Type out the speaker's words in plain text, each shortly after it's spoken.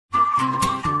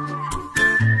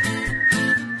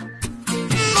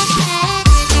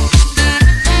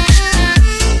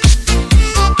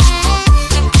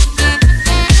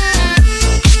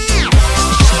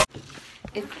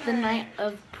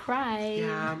surprise.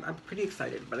 Yeah, I'm pretty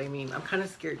excited, but I mean, I'm kind of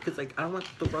scared because, like, I don't want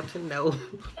the world to know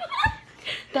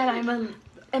that I'm an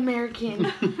American.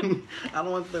 I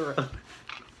don't want the world.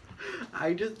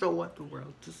 I just don't want the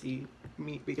world to see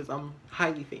me because I'm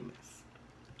highly famous.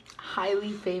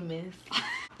 Highly famous.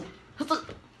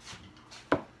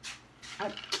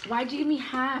 Why'd you give me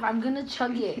half? I'm gonna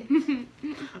chug it.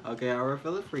 Okay, I'll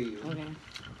refill it for you. Okay.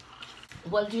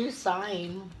 What's your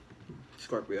sign?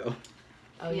 Scorpio.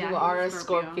 Oh, yeah, you are a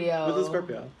Scorpio. What's a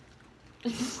Scorpio?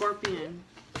 Scorpion.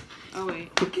 Oh wait.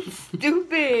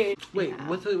 Stupid. Wait, yeah.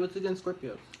 what's against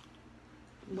Scorpios?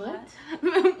 What?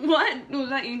 What? Was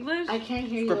that English? I can't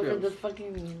hear you over the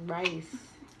fucking rice.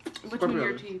 Between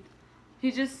your teeth.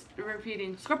 He's just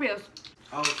repeating. Scorpios.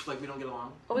 Oh, it's like we don't get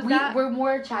along? What was that? We're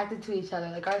more attracted to each other,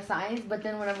 like our signs, but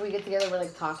then whenever we get together, we're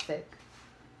like toxic.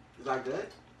 Is that good?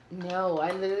 No,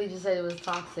 I literally just said it was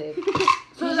toxic.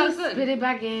 So that's good. Spit it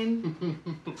back in.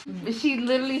 She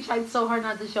literally tried so hard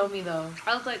not to show me though.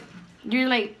 I was like, you're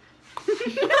like,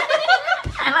 and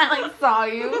I like saw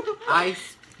you.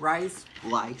 Ice, rice,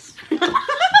 lice.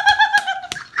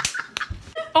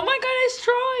 Oh my god, it's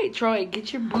Troy. Troy,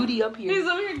 get your booty up here. He's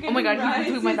over here getting oh my god, rice.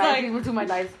 he's between my thighs. He's between my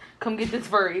thighs. Come get this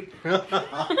furry.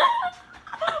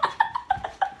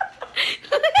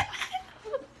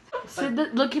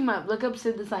 Sid, look him up. Look up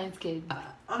Sid the Science Kid.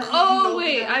 Oh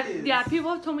wait, yeah,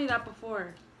 people have told me that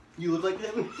before. You look like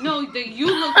him? No, you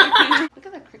look like him. Look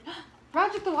at that cricket.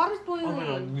 Roger, the water's boiling.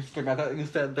 Oh my god, I thought you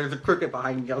said there's a cricket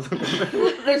behind you.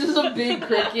 There's just a big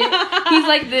cricket. He's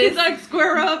like this. He's like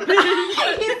square up.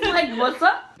 He's like, what's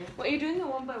up? What, are you doing it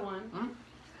one by one?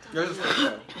 There's a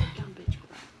Scorpio.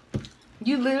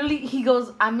 You literally, he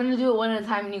goes, I'm gonna do it one at a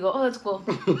time, and you go, oh, that's cool.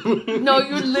 No,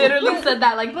 you literally said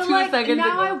that like 2 seconds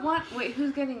now ago. I want, wait,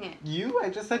 who's getting it? You? I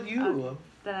just said you. Okay.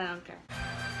 Then I don't care.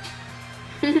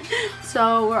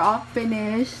 So, we're all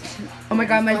finished. Oh my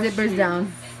god, my zipper's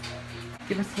down.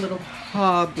 Give us a little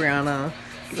hug, Brianna.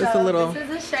 Give us a little. This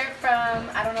is a shirt from,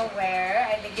 I don't know where.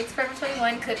 I think it's Forever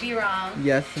 21, could be wrong.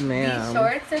 Yes, ma'am. These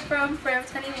shorts are from Forever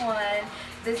 21.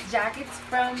 This jacket's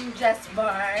from Dress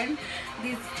Barn.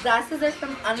 These glasses are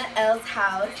from Anna L's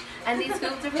house. And these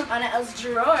hoops are from Anna L's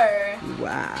drawer.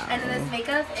 Wow. And then this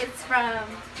makeup is from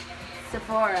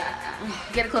Sephora.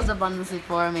 Get a close up on the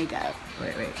Sephora makeup.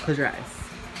 Wait, close your eyes.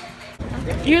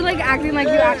 You're like acting like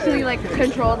you actually like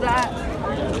controlled that.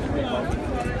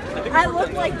 I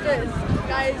look like this.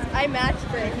 Guys, I match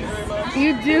this.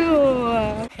 You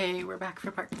do. Hey, we're back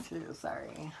for part 2.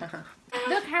 Sorry.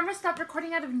 The camera stopped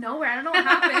recording out of nowhere. I don't know what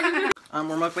happened.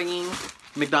 We're mukbanging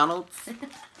McDonald's.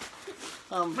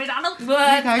 McDonald's.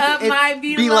 What's up, my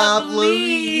beloved?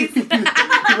 We're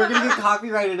gonna get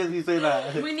copyrighted if you say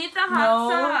that. We need the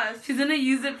hot sauce. She's gonna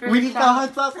use it for We her need the channel.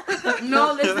 hot sauce.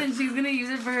 No, listen, she's gonna use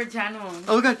it for her channel.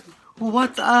 Oh my god.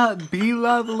 What's up,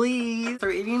 belovely? So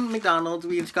we're eating McDonald's.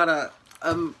 We just got a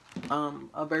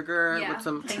burger with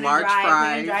some large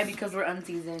fries. Dry because we're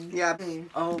unseasoned. Yeah.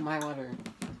 Oh, my water.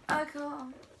 Oh, cool.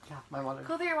 Yeah, my water.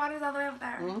 Cool that your water's all the way up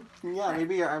there. Mm-hmm. Yeah,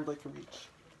 maybe your arms like to reach.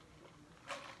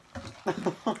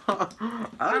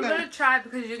 I'm gonna try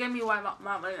because you gave me my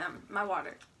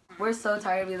water. We're so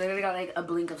tired. We literally got like a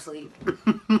blink of sleep.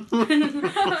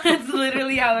 That's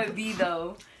literally how it be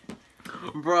though.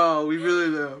 Bro, we really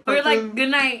do. We're like, good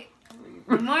night.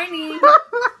 Good morning.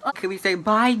 Can we say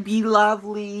bye,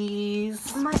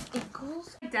 belovelies? My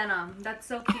ankles. Denim. That's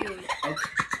so cute.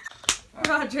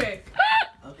 Roderick.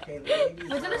 Okay,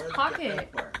 what's in his pocket?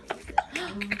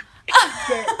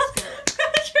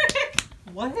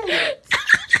 What?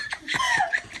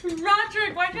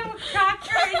 Roderick, why'd you have a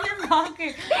cracker in your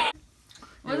pocket?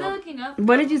 What are they looking up?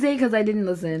 What did you say? Because I didn't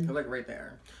listen. Like right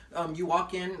there. You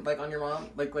walk in like on your mom,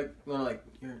 like you know, like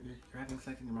you're having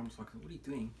sex and your mom's walking. What are you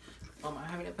doing? I'm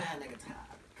having a panic attack.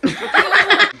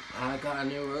 I got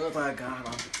new rules. I got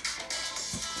them.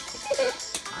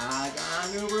 I got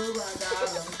new rules. I got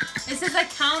them. It says I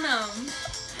count them.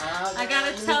 I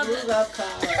gotta tell them.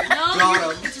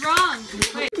 No, it's wrong.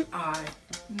 Wait. I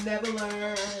never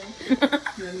learn.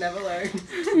 You never learn.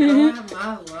 You have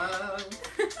my love.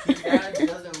 God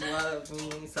doesn't love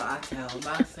me, so I tell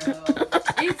myself.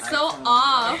 It's so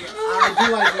off.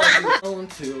 I do own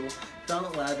to.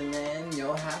 Don't love me, man.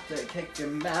 You'll have to kick your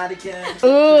mat again.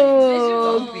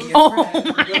 Oh, oh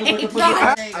my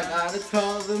God. I gotta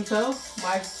tell them so.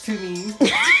 Mike's to me.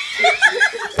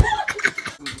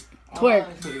 Twerk.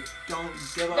 Don't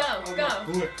give up. Go.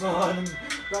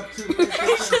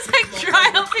 It's just like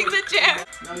triumphing the chair.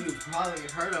 No, you probably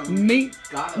heard him. Me?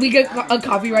 We got a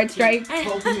copyright strike.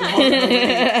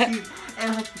 And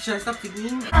like, should I stop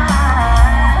singing?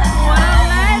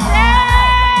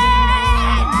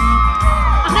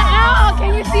 Okay.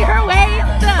 Can you see her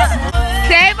waist?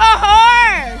 Save a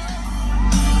horse!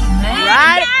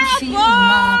 Right?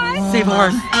 Save a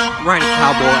horse. Ride a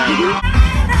cowboy.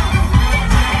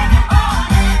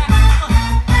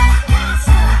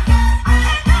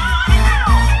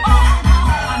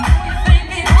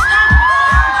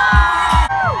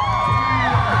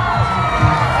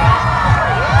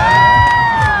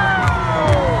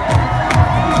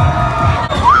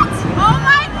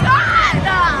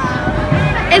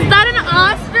 Is that an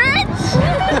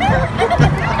ostrich?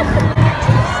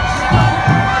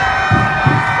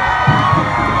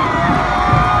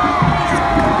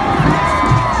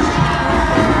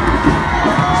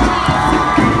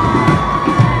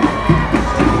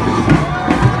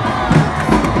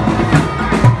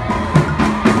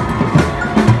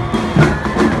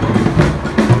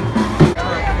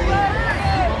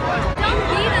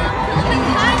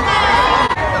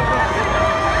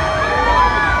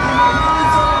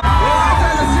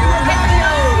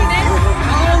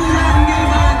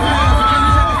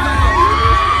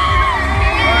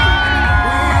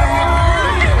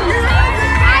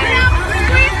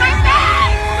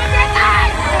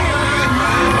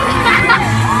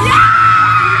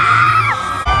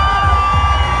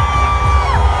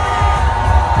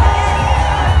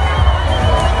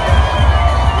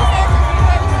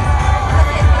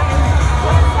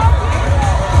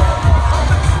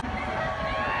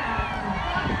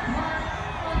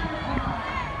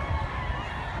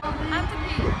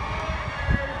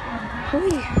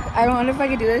 I don't wonder if I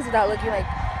could do this without looking like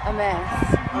a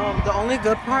mess. The only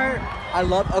good part,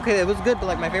 okay, it was good, but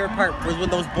like my favorite part was with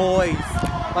those boys.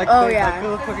 Like, oh they, yeah. Like, they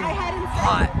look fucking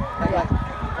hot. Like,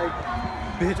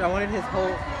 bitch, I wanted his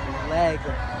whole leg.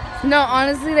 No,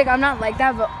 honestly, like I'm not like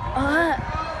that, but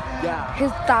yeah.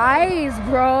 His thighs,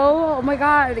 bro. Oh my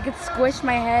god, it could squish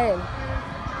my head.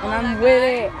 And I'm with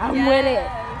it. I'm with it.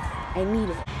 I need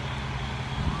it.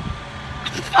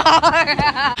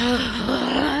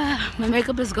 My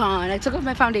makeup is gone. I took off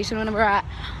my foundation when we were at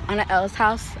Anael's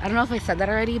house. I don't know if I said that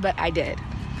already, but I did.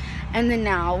 And then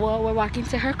now, well, we're walking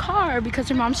to her car because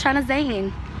her mom's trying to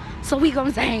zane. So we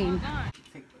gonna zane.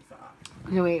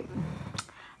 Okay, wait.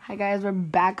 Hi guys, we're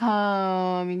back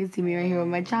home. You can see me right here with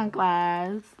my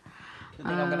chanclas. The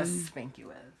thing I'm gonna spank you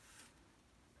with.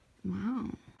 Wow.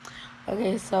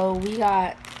 Okay, so we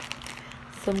got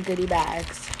some goodie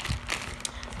bags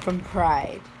from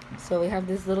Pride. So we have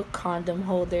this little condom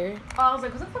holder. Oh, I was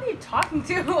like, what the fuck are you talking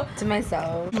to? To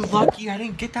myself. You're lucky I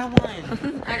didn't get that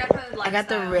one. I got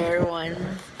the rare one.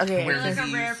 Okay. You're like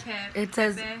a rare pip. It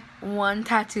says one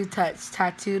tattoo touch,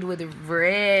 tattooed with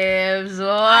ribs.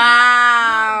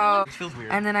 Wow. It feels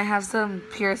weird. And then I have some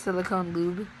pure silicone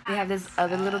lube. We have this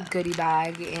other little goodie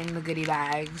bag in the goodie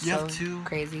bag. You have two?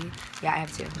 Crazy. Yeah, I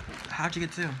have two. How'd you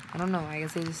get two? I don't know. I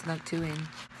guess they just snuck two in.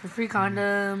 For free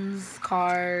condoms,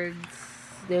 cards.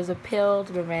 There's a pill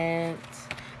to prevent.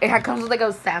 It comes with like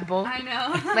a sample. I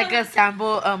know. Like a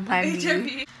sample plan B.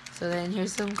 HRV. So then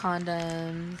here's some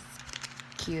condoms.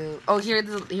 Cute. Oh, here's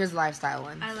the lifestyle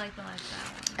one. I like the lifestyle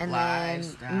one. And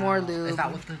Lifestyle. then more lube. Is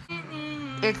that what the...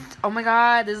 It's, oh my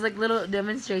god, there's like little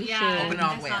demonstration. Yeah, Open I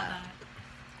up, saw wait. that.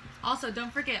 Also,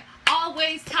 don't forget,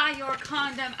 always tie your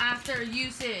condom after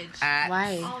usage.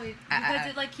 Why? Always. Because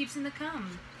it like keeps in the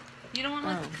cum. You don't want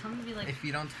like the cum to be like if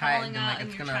you don't tie it, falling then out like in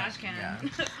it's your gonna... trash can.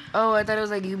 Yeah. Oh, I thought it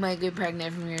was like you might get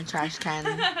pregnant from your trash can.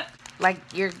 Like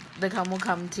the cum will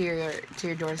come to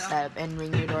your doorstep and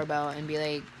ring your doorbell and be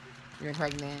like, you're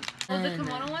pregnant. Well, the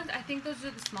kimono ones, I think those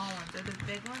are the small ones. They're the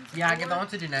big ones. Yeah, I get the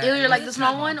ones to do that. Either like the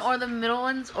small one or the middle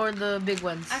ones or the big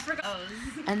ones. I forgot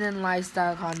those. And then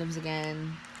lifestyle condoms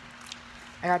again.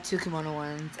 I got two kimono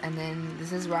ones. And then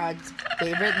this is Rod's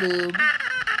favorite lube.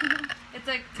 It's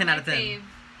like 10 out of 10. fave.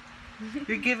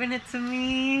 You're giving it to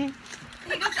me.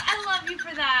 He goes, I love you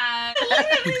for that. Look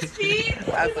at his feet. He's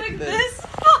like this.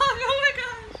 Oh my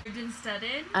gosh. Virgin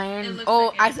studded. Iron. It Oh,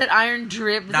 looks like I said iron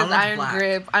drip. This That is one's iron black.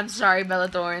 grip. I'm sorry, Bella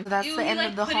Thorne. That's Ew, the he, end like,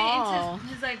 of the put haul. it into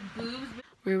his like boobs.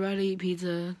 We're about to eat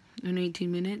pizza in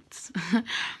 18 minutes.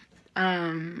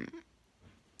 I'm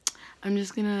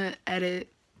just gonna edit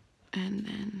and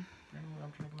then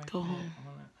go home.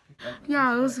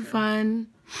 Yeah, it was fun.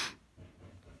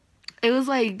 It was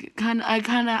like I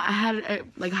had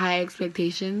like high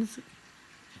expectations.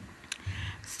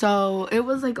 So it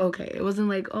was like okay. It wasn't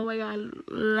like, oh my god,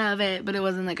 love it, but it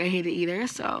wasn't like I hate it either.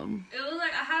 So It was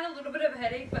like I had a little bit of a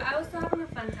headache, but I was still having a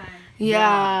fun time.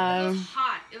 yeah. It was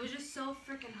hot. It was just so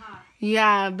freaking hot.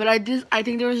 Yeah, but I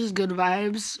think there was just good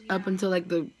vibes up until like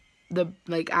the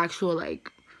like actual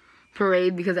like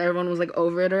parade because everyone was like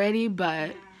over it already.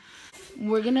 But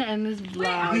we're gonna end this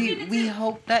vlog. We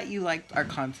hope that you liked our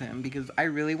content because I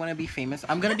really want to be famous.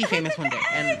 I'm gonna be famous one day,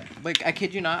 and like I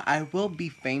kid you not, I will be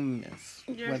famous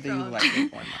whether you like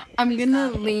it or not. I'm gonna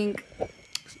link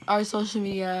our social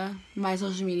media, my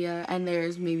social media, and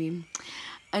theirs maybe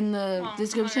in the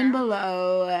description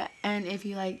below. And if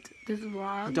you liked this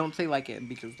vlog, don't say like it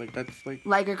because like that's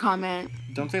like or comment.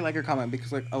 Don't say like or comment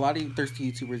because like a lot of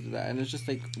thirsty YouTubers do that, and it's just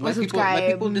like let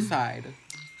people decide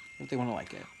if they want to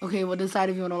like it. Okay, we'll decide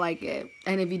if you want to like it,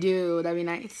 and if you do, that'd be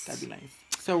nice. That'd be nice.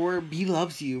 So we're B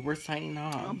loves you. We're signing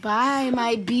off. Bye,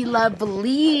 my B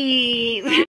lovely.